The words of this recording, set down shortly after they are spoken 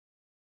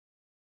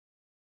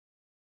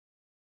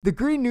The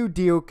Green New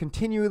Deal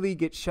continually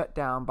gets shut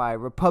down by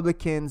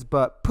Republicans,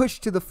 but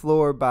pushed to the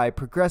floor by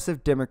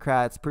progressive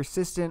Democrats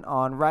persistent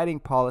on writing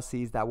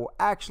policies that will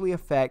actually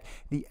affect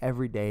the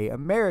everyday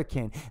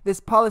American. This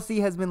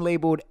policy has been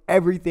labeled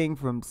everything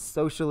from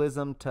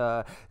socialism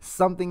to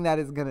something that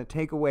is going to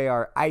take away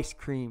our ice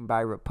cream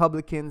by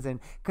Republicans and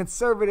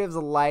conservatives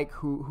alike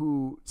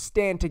who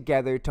stand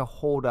together to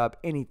hold up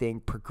anything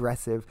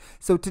progressive.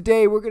 So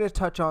today we're going to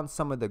touch on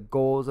some of the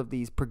goals of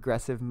these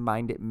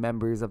progressive-minded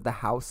members of the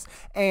House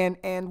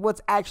and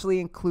what's actually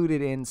included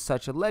in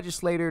such a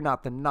legislator,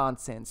 not the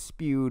nonsense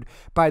spewed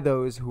by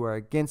those who are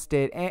against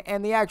it,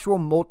 and the actual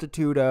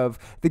multitude of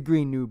the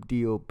Green New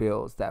Deal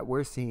bills that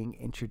we're seeing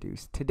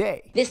introduced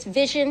today. This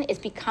vision is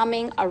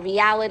becoming a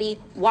reality.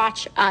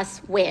 Watch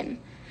us win.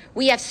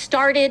 We have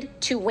started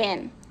to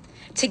win.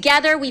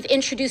 Together, we've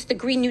introduced the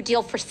Green New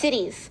Deal for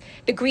cities,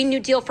 the Green New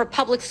Deal for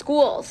public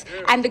schools,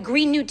 and the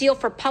Green New Deal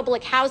for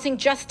public housing,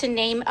 just to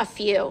name a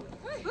few.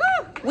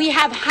 We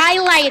have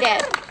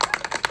highlighted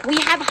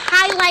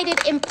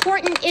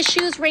important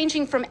issues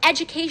ranging from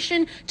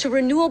education to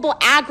renewable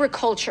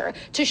agriculture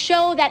to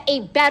show that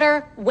a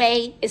better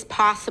way is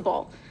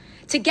possible.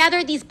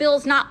 Together, these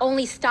bills not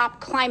only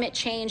stop climate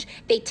change,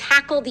 they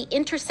tackle the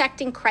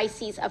intersecting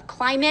crises of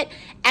climate,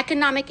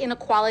 economic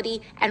inequality,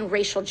 and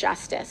racial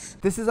justice.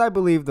 This is, I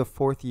believe, the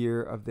fourth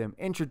year of them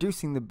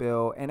introducing the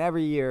bill, and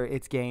every year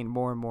it's gained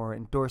more and more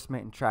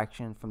endorsement and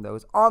traction from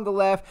those on the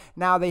left.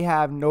 Now they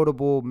have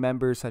notable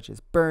members such as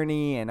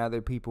Bernie and other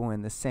people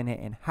in the Senate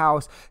and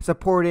House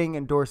supporting,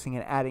 endorsing,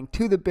 and adding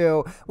to the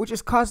bill, which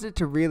has caused it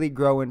to really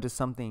grow into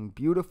something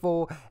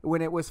beautiful.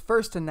 When it was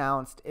first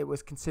announced, it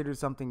was considered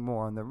something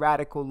more on the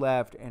radical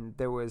left, and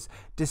there was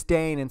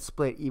disdain and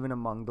split even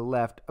among the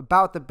left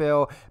about the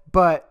bill.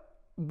 But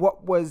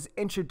what was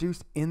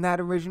introduced in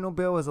that original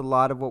bill is a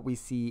lot of what we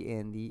see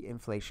in the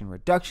Inflation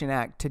Reduction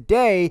Act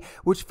today,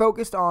 which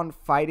focused on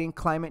fighting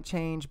climate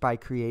change by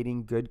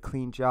creating good,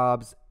 clean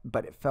jobs,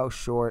 but it fell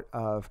short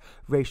of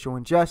racial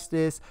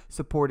injustice,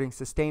 supporting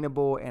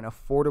sustainable and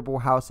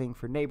affordable housing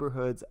for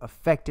neighborhoods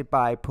affected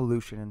by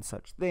pollution and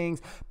such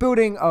things,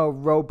 building a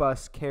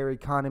robust care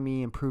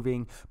economy,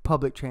 improving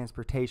public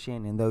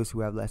transportation and those who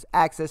have less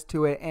access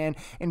to it, and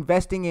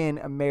investing in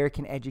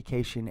American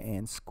education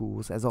and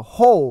schools as a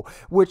whole,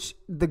 which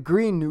the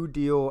Green New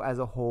Deal as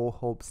a whole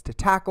hopes to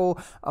tackle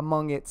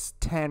among its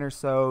 10 or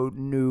so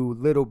new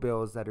little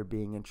bills that are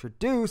being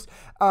introduced,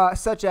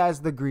 such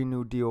as the Green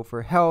New Deal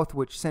for Health,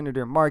 which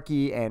Senator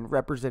Markey and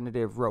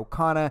Representative Ro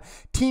Khanna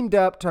teamed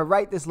up to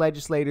write this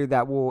legislator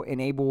that will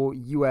enable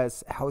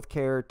U.S.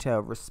 healthcare to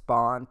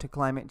respond to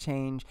climate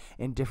change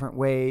in different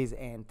ways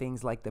and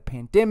things like the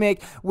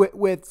pandemic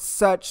with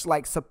such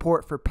like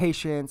support for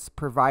patients,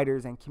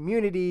 providers, and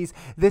communities.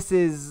 This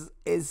is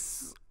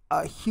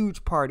a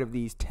huge part of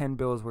these 10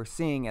 bills we're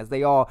seeing as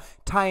they all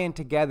tie in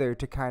together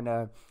to kind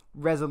of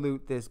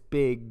resolute this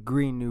big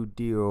Green New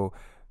Deal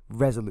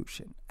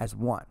resolution as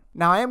one.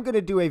 Now, I am going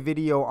to do a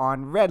video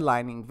on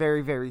redlining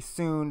very, very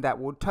soon that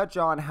will touch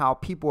on how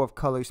people of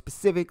color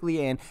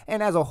specifically and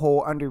as a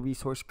whole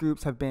under-resourced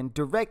groups have been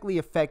directly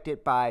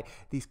affected by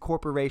these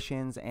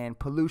corporations and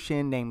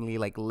pollution, namely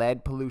like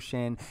lead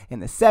pollution in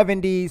the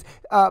 70s,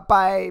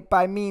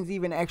 by means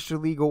even extra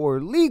legal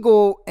or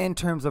legal in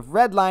terms of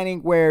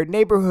redlining, where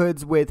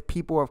neighborhoods with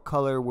people of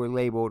color were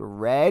labeled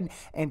red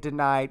and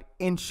denied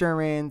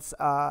insurance,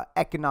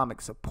 economic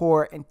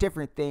support, and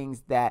different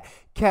things that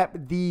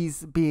kept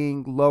these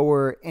being lower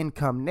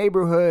income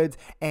neighborhoods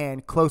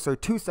and closer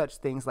to such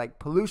things like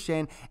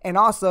pollution, and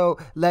also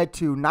led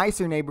to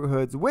nicer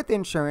neighborhoods with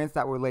insurance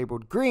that were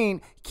labeled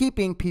green,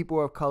 keeping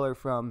people of color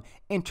from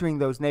entering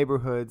those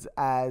neighborhoods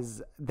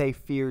as they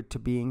feared to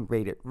being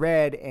rated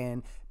red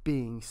and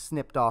being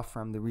snipped off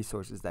from the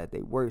resources that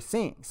they were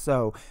seeing.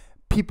 So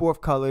people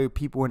of color,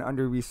 people in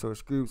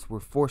under-resourced groups were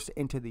forced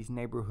into these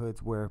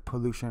neighborhoods where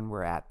pollution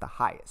were at the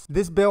highest.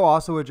 This bill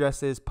also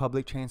addresses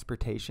public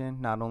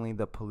transportation, not only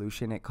the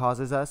pollution it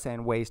causes us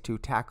and ways to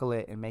tackle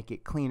it and make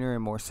it cleaner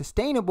and more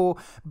sustainable,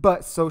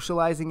 but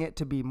socializing it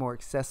to be more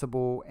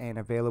accessible and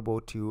available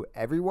to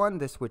everyone.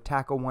 This would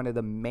tackle one of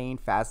the main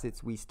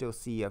facets we still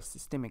see of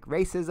systemic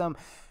racism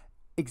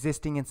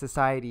existing in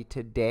society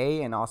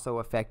today, and also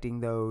affecting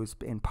those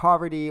in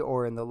poverty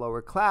or in the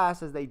lower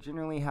class, as they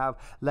generally have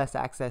less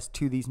access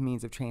to these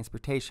means of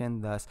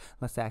transportation, thus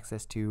less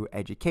access to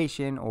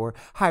education or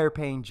higher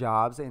paying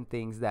jobs and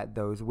things that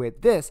those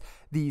with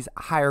these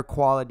higher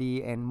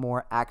quality and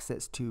more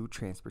access to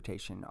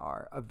transportation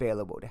are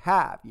available to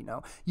have. You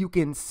know, you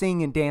can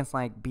sing and dance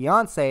like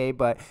Beyonce,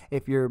 but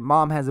if your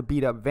mom has a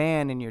beat up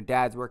van and your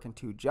dad's working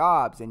 2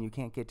 jobs and you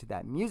can't get to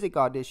that music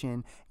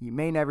audition, you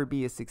may never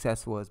be as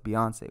successful as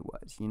Beyonce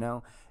was, you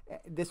know?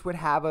 This would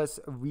have us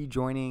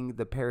rejoining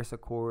the Paris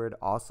Accord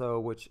also,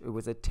 which it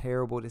was a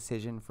terrible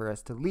decision for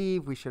us to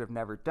leave. We should have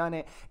never done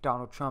it.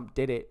 Donald Trump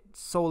did it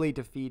solely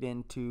to feed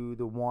into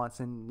the wants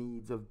and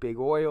needs of big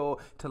oil,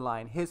 to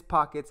line his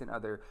pockets and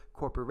other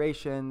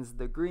corporations.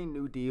 The Green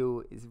New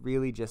Deal is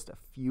really just a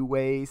few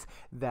ways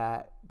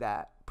that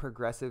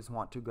progressives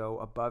want to go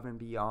above and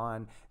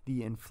beyond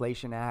the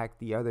Inflation Act,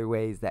 the other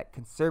ways that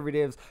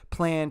conservatives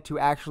plan to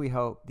actually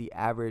help the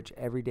average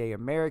everyday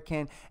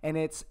American. And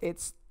it's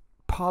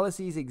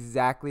policies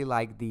exactly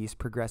like these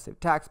progressive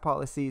tax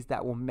policies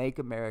that will make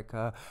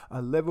America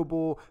a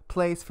livable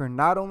place for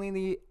not only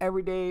the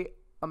everyday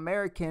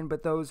American,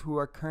 but those who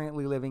are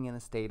currently living in a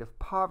state of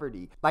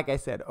poverty. Like I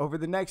said, over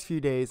the next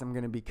few days, I'm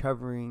going to be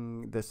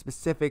covering the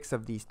specifics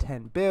of these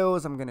 10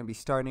 bills. I'm going to be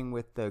starting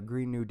with the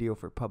Green New Deal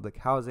for public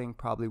housing.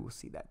 Probably we'll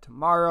see that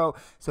tomorrow.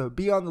 So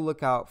be on the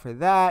lookout for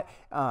that.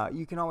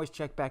 You can always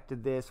check back to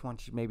this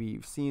once maybe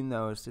you've seen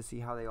those to see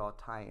how they all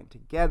tie in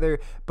together.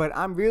 But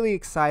I'm really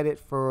excited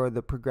for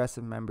the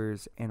progressive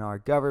members in our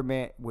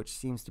government, which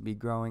seems to be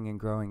growing and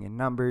growing in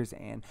numbers.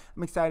 And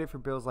I'm excited for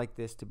bills like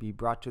this to be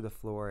brought to the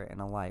floor in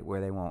a light where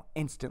they won't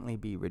instantly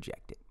be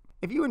rejected.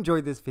 If you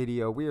enjoyed this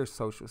video, we are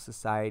Social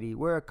Society.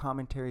 We're a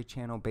commentary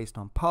channel based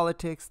on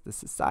politics, the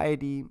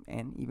society,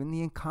 and even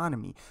the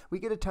economy. We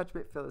get a touch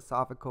bit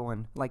philosophical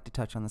and like to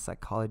touch on the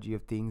psychology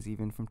of things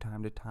even from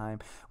time to time.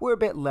 We're a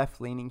bit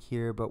left-leaning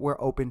here, but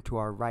we're open to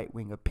our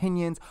right-wing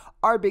opinions.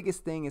 Our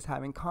biggest thing is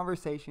having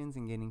conversations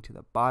and getting to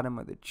the bottom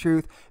of the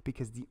truth,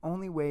 because the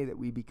only way that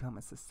we become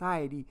a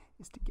society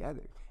is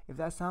together. If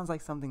that sounds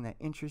like something that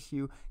interests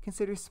you,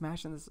 consider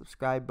smashing the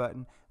subscribe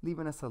button,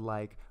 leaving us a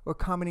like, or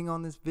commenting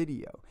on this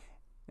video.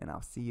 And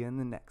I'll see you in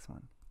the next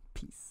one.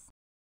 Peace.